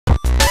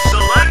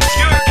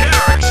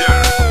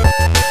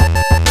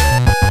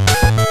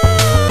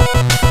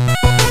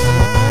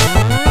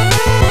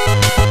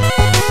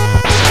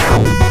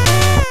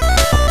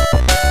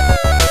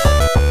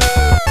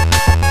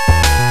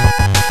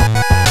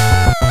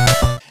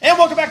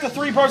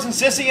Bros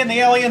Sissy and the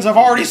aliens have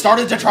already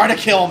started to try to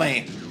kill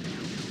me.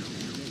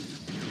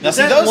 Now,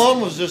 see, that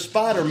one was just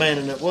Spider-Man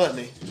in it, wasn't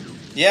he?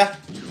 Yeah.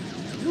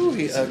 Ooh,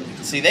 he ugly.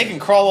 See, they can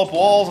crawl up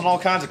walls and all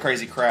kinds of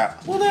crazy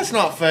crap. Well, that's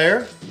not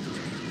fair.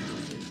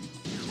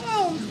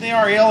 Well, they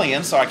are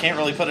aliens, so I can't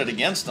really put it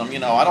against them. You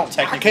know, I don't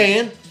technically... I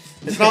can.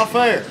 It's not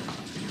fair.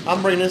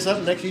 I'm bringing this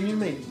up next union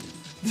meeting.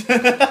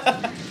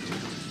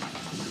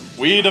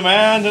 We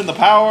demand in the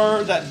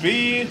power that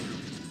be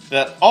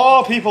that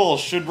all people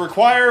should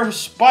require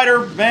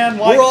Spider-Man-like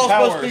powers. We're all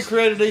supposed to be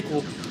created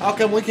equal. How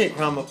come we can't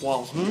climb up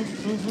walls?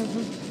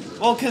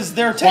 Well, because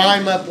they're...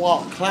 Climb up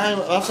walls. Climb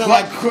up... That sound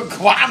like...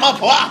 Climb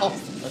up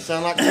walls! That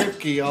sound like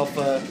Kripke off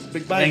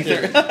Big Bang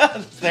Theory.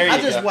 There you go.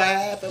 I just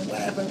whap and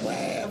whap and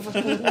whap.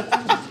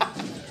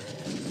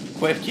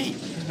 Kripke.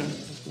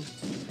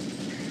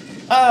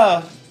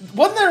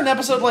 Wasn't there an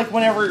episode like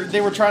whenever they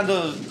were trying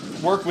to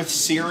work with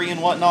Siri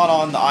and whatnot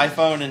on the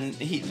iPhone, and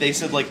they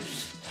said like,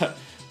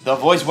 the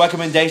voice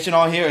recommendation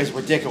on here is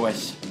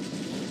ridiculous.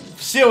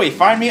 Siri,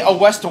 find me a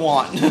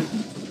restaurant.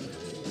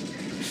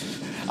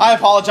 I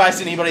apologize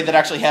to anybody that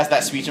actually has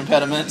that speech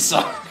impediment. So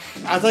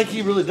I think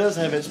he really does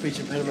have that speech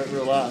impediment in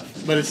real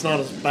life, but it's not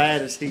as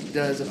bad as he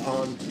does it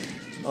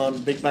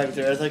on Big Bang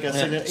Theory. I think I've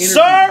seen an interview.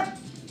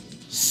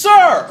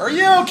 Sir, are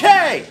you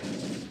okay?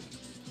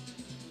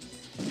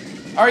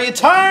 Are you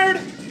tired?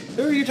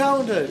 Who are you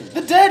talking to?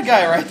 The dead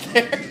guy right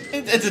there.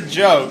 It's a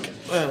joke.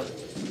 Well,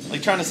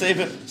 like trying to save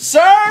him.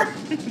 Sir!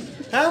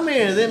 How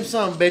many of them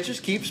son of bitches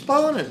keep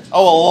spawning?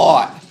 Oh, a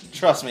lot.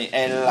 Trust me,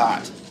 a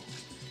lot.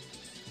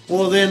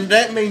 Well, then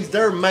that means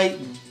they're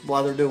mating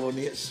while they're doing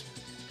this.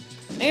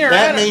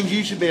 That means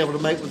you should be able to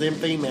mate with them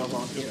females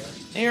on here.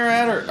 Here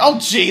at her. Oh,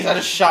 jeez, I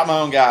just shot my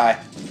own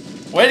guy.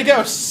 Way to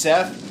go,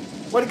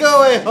 Seth. Way to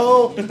go,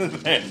 a-hole.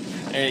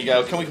 There you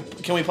go.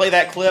 Can we play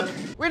that clip?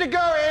 Way to go,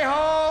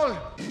 a-hole.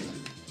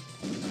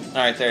 All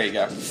right, there you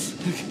go.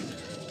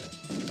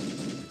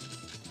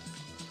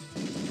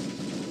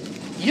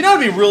 You know,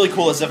 it'd be really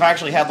cool is if I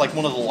actually had like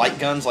one of the light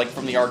guns, like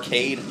from the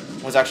arcade,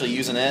 was actually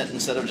using it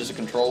instead of just a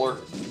controller.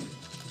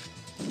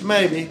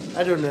 Maybe.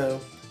 I don't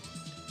know.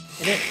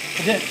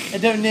 I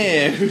don't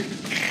know.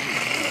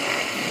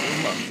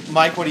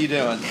 Mike, what are you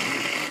doing?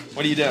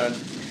 What are you doing?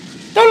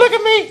 Don't look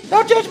at me!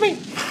 Don't judge me!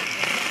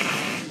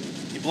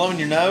 You blowing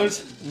your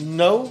nose?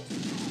 No.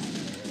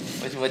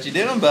 What you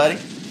doing, buddy?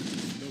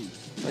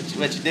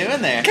 What you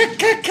doing there?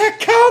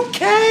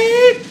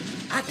 Cocaine!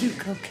 I do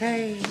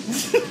cocaine.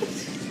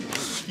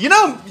 You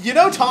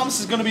know Thomas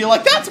is going to be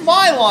like, that's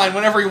my line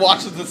whenever he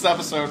watches this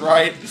episode,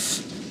 right?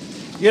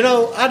 You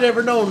know, I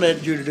never known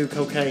that Jew to do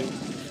cocaine.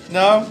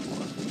 No?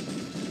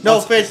 No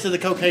offense to the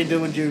cocaine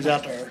doing Jews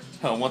out there.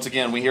 Oh, once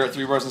again, we here at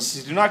 3 Bros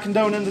Sissy do not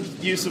condone the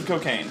use of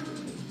cocaine.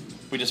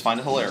 We just find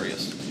it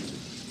hilarious.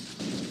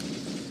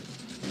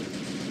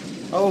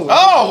 Oh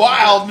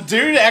wow,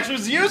 dude, it actually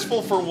was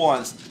useful for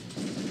once.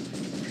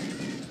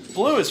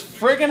 Blew his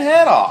friggin'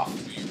 head off.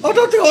 Oh,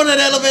 don't go on that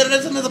elevator.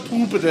 That's another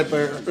poop in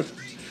there.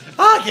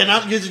 Ah, you're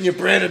not using your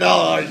brain at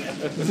all, are you?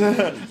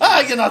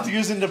 You're not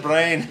using the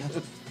brain.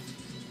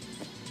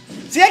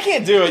 See, I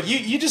can't do it.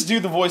 You just do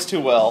the voice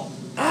too well.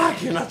 Ah,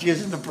 you're not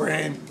using the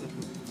brain.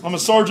 I'm a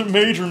sergeant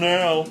major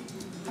now.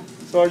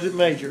 Sergeant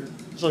major.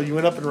 So you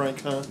went up in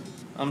rank, huh?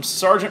 I'm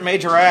sergeant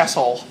major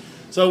asshole.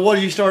 So what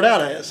do you start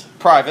out as?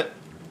 Private.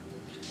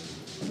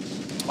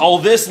 Oh,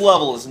 this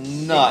level is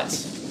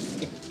nuts.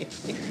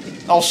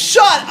 Oh,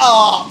 shut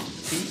up!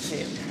 He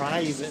said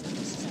private.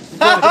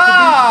 Ha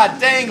ha!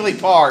 Dangly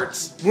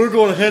parts. We're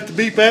going to have to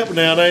beat that one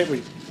out, ain't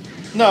we?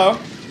 No.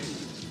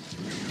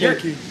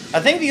 Thank you. I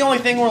think the only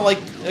thing we're like,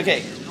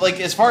 okay, like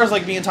as far as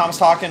like me and Thomas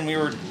talking,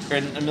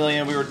 and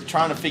Amelia, we were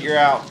trying to figure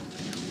out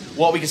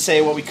what we could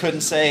say, what we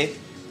couldn't say.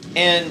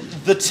 And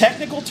the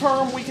technical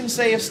term we can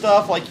say of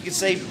stuff, like you could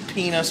say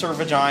penis or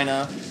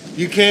vagina.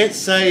 You can't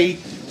say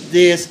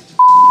this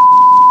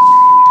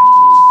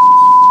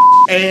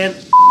and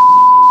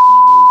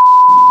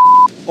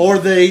or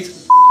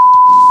these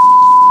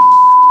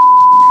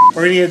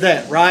or any of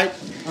that, right?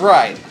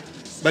 Right.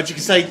 But you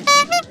can say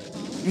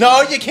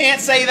no, you can't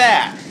say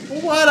that.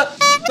 Well, why the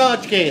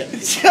not you can't?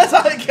 Because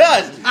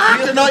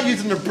they're not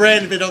using the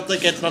brand if they don't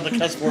think it's not a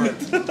cuss word.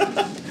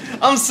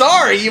 I'm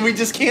sorry, we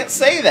just can't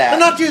say that. They're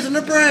not using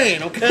their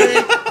brain,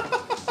 okay?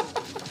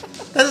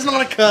 That is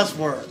not a cuss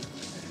word.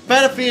 If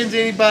that offends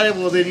anybody,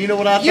 well then you know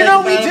what I think. You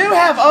know, we do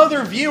have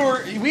other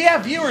viewers. We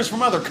have viewers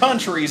from other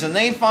countries, and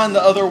they find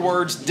the other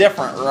words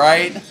different,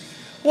 right?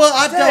 Well,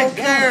 I don't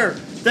care.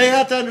 They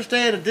have to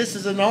understand that this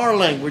is in our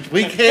language.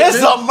 We can't. This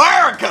is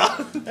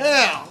America.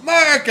 Yeah,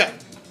 America.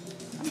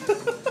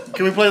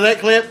 Can we play that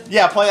clip?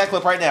 Yeah, play that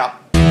clip right now.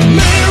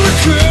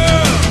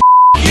 America.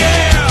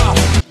 Yeah.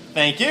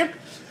 Thank you.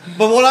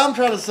 But what I'm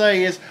trying to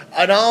say is,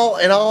 in all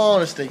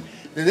honesty,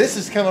 that this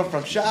is coming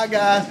from Shy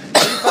Guy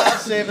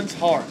 357's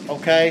heart,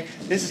 okay?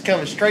 This is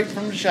coming straight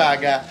from the Shy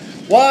Guy.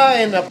 Why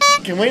in the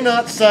can we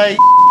not say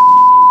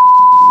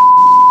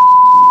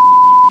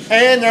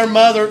and their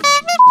mother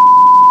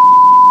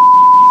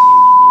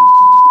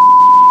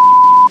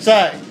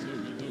say?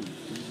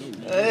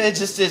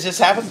 it just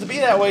happens to be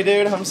that way,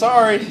 dude. I'm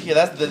sorry. Yeah,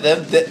 that's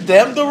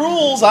them the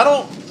rules. I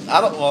don't.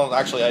 Well,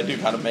 actually, I do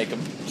kind of make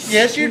them.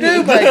 Yes, you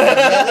do make them.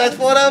 That's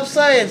what I'm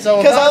saying. So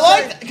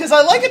because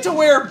I like it to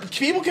where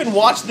people can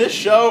watch this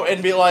show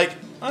and be like,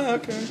 oh,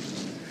 okay.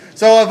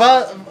 So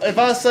if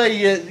I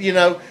say you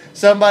know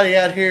somebody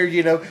out here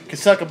can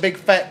suck a big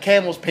fat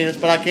camel's penis,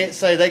 but I can't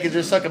say they can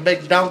just suck a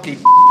big donkey.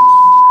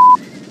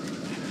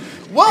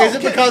 Well, is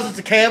it because it's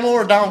a camel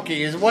or a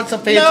donkey? What's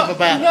offensive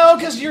about it? No,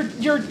 because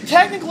you're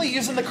technically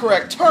using the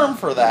correct term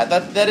for that.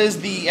 That is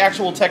the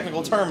actual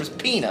technical term is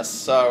penis.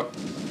 So,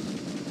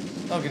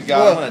 oh good God,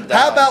 well, I'm gonna die.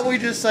 How about we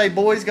just say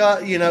boys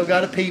got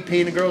got a pee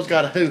and the girls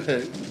got a hoo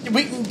hoo?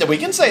 We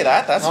can say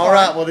that. That's all fine.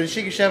 right. Well, then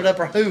she can shove it up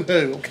her hoo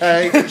hoo.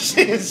 Okay.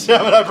 She can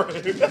shove it up her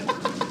hoo.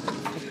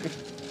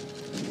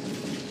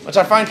 Which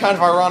I find kind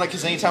of ironic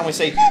because anytime we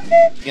say,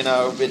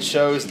 it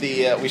shows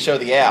we show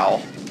the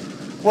owl.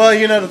 Well,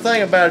 the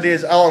thing about it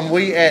is,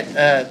 we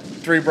at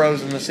Three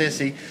Bros and the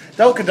Sissy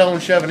don't condone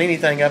shoving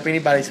anything up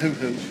anybody's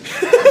hoo-hoo.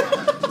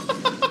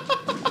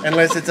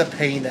 Unless it's a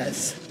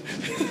penis.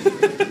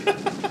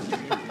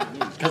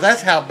 Because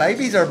that's how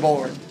babies are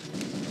born.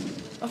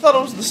 I thought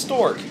it was the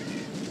stork.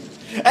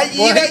 No.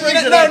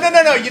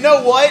 You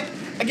know what?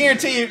 I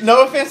guarantee you,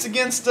 no offense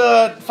against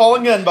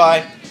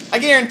FallenGunbai, I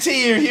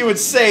guarantee you he would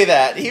say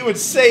that. He would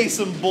say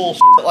some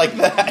bullshit like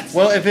that.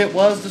 Well, if it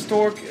was the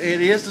stork,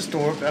 it is the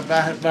stork. But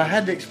I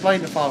had to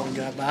explain to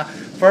FallenGunbai.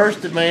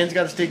 First, the man's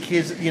got to stick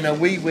his,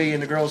 wee-wee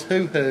in the girl's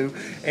hoo-hoo.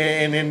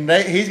 And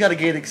then he's got to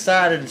get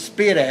excited and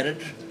spit at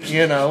it,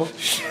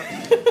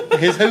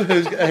 His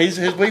hoo-hoo's,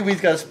 his wee-wee's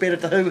got to spit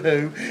at the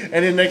hoo-hoo.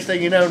 And then next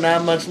thing you know,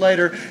 9 months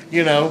later,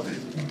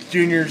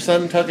 Junior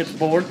son Tuckett's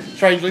born,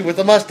 strangely with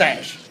a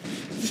mustache.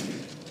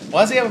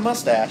 Why does he have a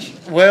mustache?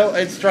 Well,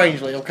 it's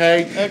strangely,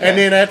 okay? And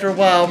then after a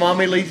while,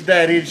 Mommy leaves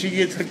Daddy, and she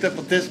gets hooked up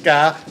with this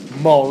guy,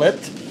 Mullet,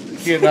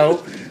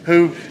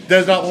 who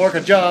does not work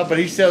a job, but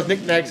he sells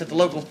knickknacks at the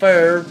local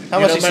fair. How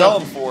much he sell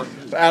them for?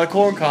 Out of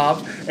corn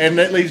cobs, and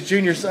that leaves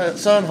Junior's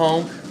son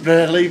home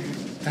to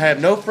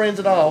have no friends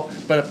at all,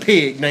 but a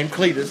pig named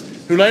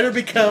Cletus, who later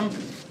become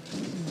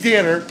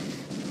dinner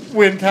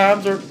when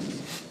times are...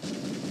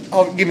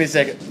 Oh, give me a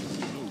second.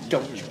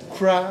 Don't you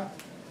cry.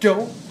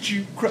 Don't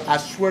you cry. I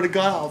swear to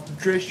God, I'll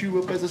dress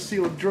you up as a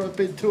seal and drop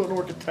into an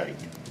orca tank.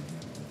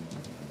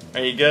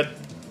 Are you good?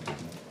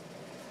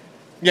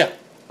 Yeah.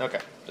 Okay,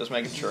 just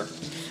making sure.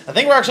 I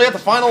think we're actually at the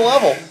final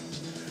level.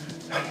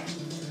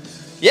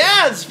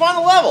 Yeah, it's the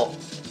final level.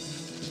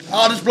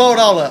 I'll just blow it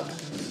all up.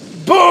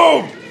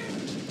 Boom!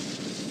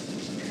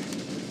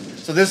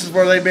 So this is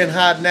where they've been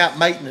hiding out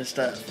mating and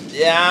stuff.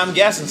 Yeah, I'm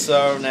guessing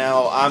so.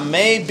 Now, I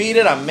may beat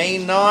it, I may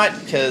not,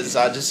 because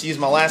I just used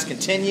my last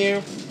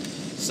continue.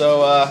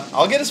 So,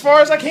 I'll get as far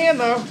as I can,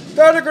 though.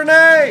 Throw the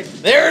grenade!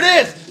 There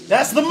it is!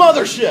 That's the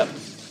mothership!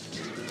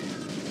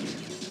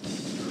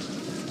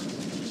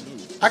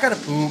 I gotta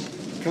poop.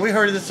 Can we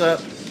hurry this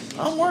up?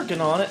 I'm working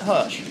on it.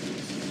 Hush.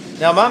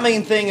 Now, my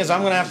main thing is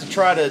I'm going to have to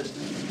try to...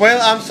 Well,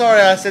 I'm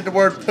sorry I said the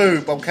word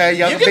poop, okay?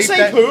 You can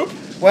say poop.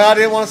 Well, I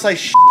didn't want to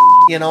say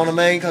you know what I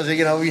mean? Because,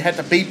 you have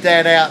to beep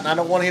that out, and I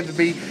don't want him to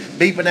be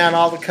beeping out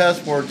all the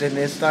cuss words in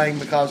this thing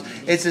because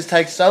it just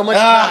takes so much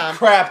time. Ah,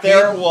 crap,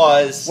 there it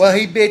was. Well,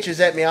 he bitches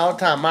at me all the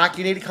time. Mike,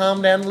 you need to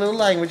calm down a little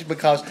language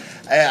because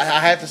I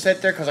have to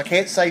sit there because I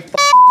can't say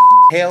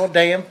hell,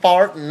 damn,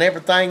 fart, and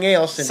everything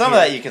else. Some of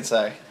that you can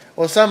say.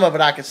 Well, some of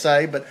it I could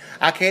say, but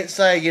I can't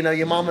say,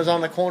 your mama's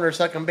on the corner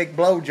sucking big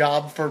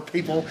blowjob for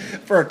people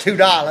for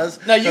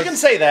 $2. No, you can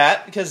say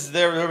that because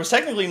there was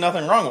technically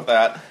nothing wrong with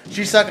that.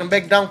 She's sucking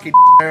big donkey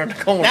there in the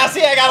corner. Now,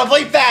 see, I gotta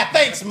bleep that.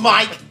 Thanks,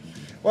 Mike.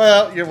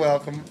 Well, you're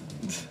welcome.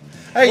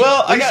 Hey,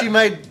 well, at least you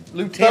made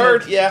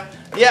lieutenant. Yeah,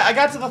 I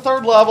got to the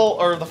third level,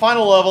 or the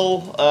final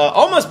level,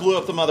 almost blew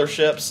up the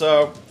mothership,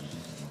 so...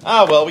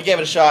 Oh, well, we gave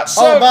it a shot.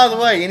 So, oh, by the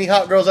way, any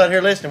hot girls out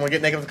here listening want to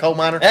get naked with a coal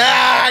miner?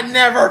 Ah, it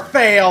never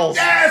fails.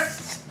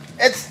 Yes!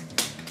 It's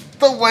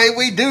the way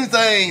we do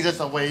things. It's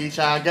the way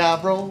Shy Guy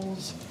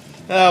Bros.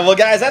 Well,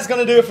 guys, that's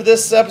going to do it for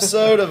this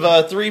episode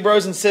of Three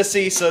Bros and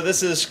Sissy. So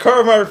this is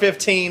Curve Motor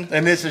 15.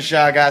 And this is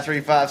Shy Guy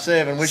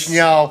 357. Wishing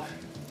y'all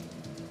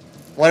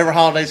whatever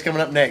holiday's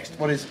coming up next.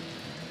 What is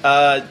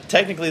it?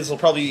 Technically, this will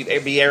probably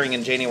be airing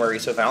in January,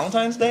 so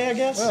Valentine's Day, I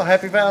guess? Well,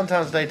 happy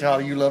Valentine's Day to all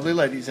you lovely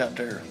ladies out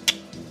there.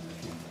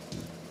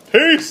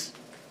 Peace!